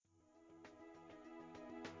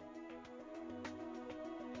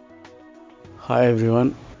Hi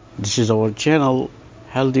everyone, this is our channel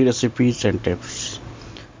Healthy Recipes and Tips,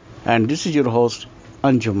 and this is your host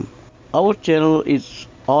Anjum. Our channel is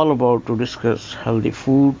all about to discuss healthy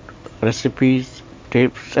food, recipes,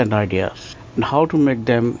 tips, and ideas, and how to make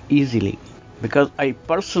them easily. Because I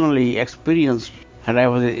personally experienced and I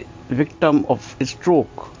was a victim of a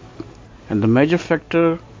stroke, and the major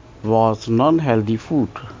factor was non-healthy food.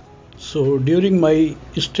 So during my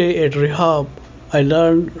stay at rehab, I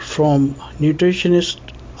learned from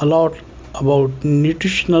nutritionists a lot about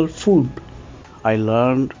nutritional food. I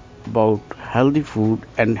learned about healthy food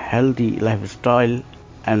and healthy lifestyle,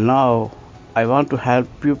 and now I want to help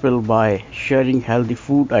people by sharing healthy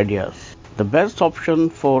food ideas. The best option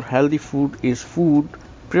for healthy food is food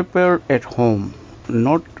prepared at home,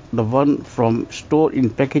 not the one from store in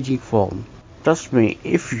packaging form. Trust me,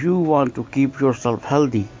 if you want to keep yourself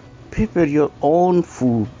healthy, prepare your own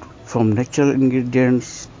food from natural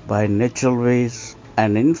ingredients by natural ways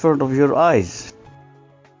and in front of your eyes.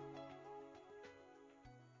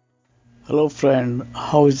 Hello friend,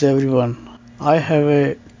 how is everyone? I have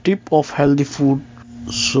a tip of healthy food.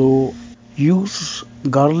 So use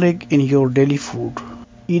garlic in your daily food,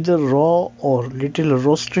 either raw or little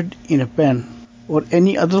roasted in a pan or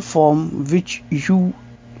any other form which you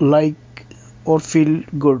like or feel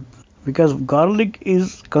good, because garlic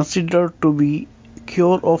is considered to be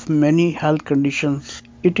cure of many health conditions.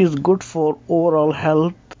 It is good for overall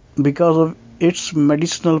health because of its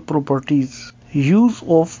medicinal properties. Use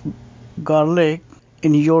of garlic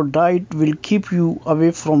in your diet will keep you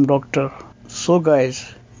away from doctor. So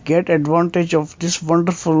guys, get advantage of this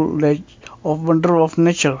wonder of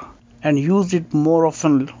nature and use it more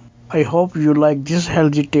often. I hope you like this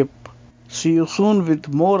healthy tip. See you soon with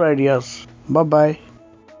more ideas. Bye bye.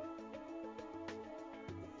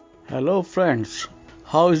 Hello, friends.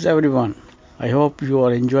 How is everyone? I hope you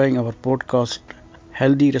are enjoying our podcast,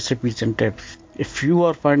 Healthy Recipes and Tips. If you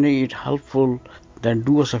are finding it helpful, then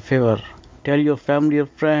do us a favor. Tell your family or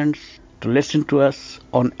friends to listen to us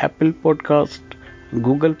on Apple Podcast,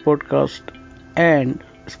 Google Podcast, and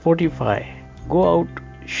Spotify. Go out,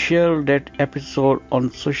 share that episode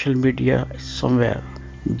on social media somewhere.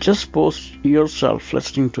 Just post yourself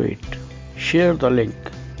listening to it. Share the link.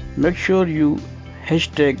 Make sure you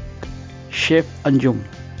hashtag Chef Anjum.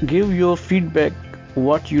 Give your feedback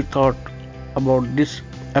what you thought about this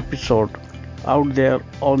episode out there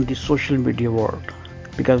on the social media world,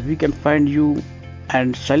 because we can find you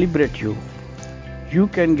and celebrate you. You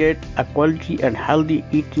can get a quality and healthy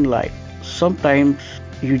eating life. Sometimes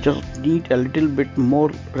you just need a little bit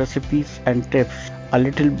more recipes and tips, a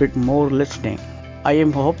little bit more listening. I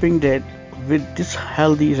am hoping that with this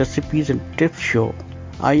healthy recipes and tips show,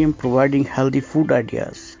 I am providing healthy food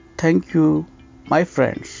ideas. Thank you, my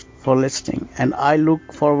friends, for listening, and I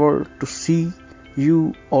look forward to see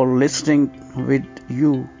you or listening with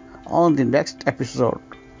you on the next episode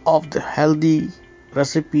of the Healthy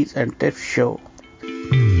Recipes and Tips Show.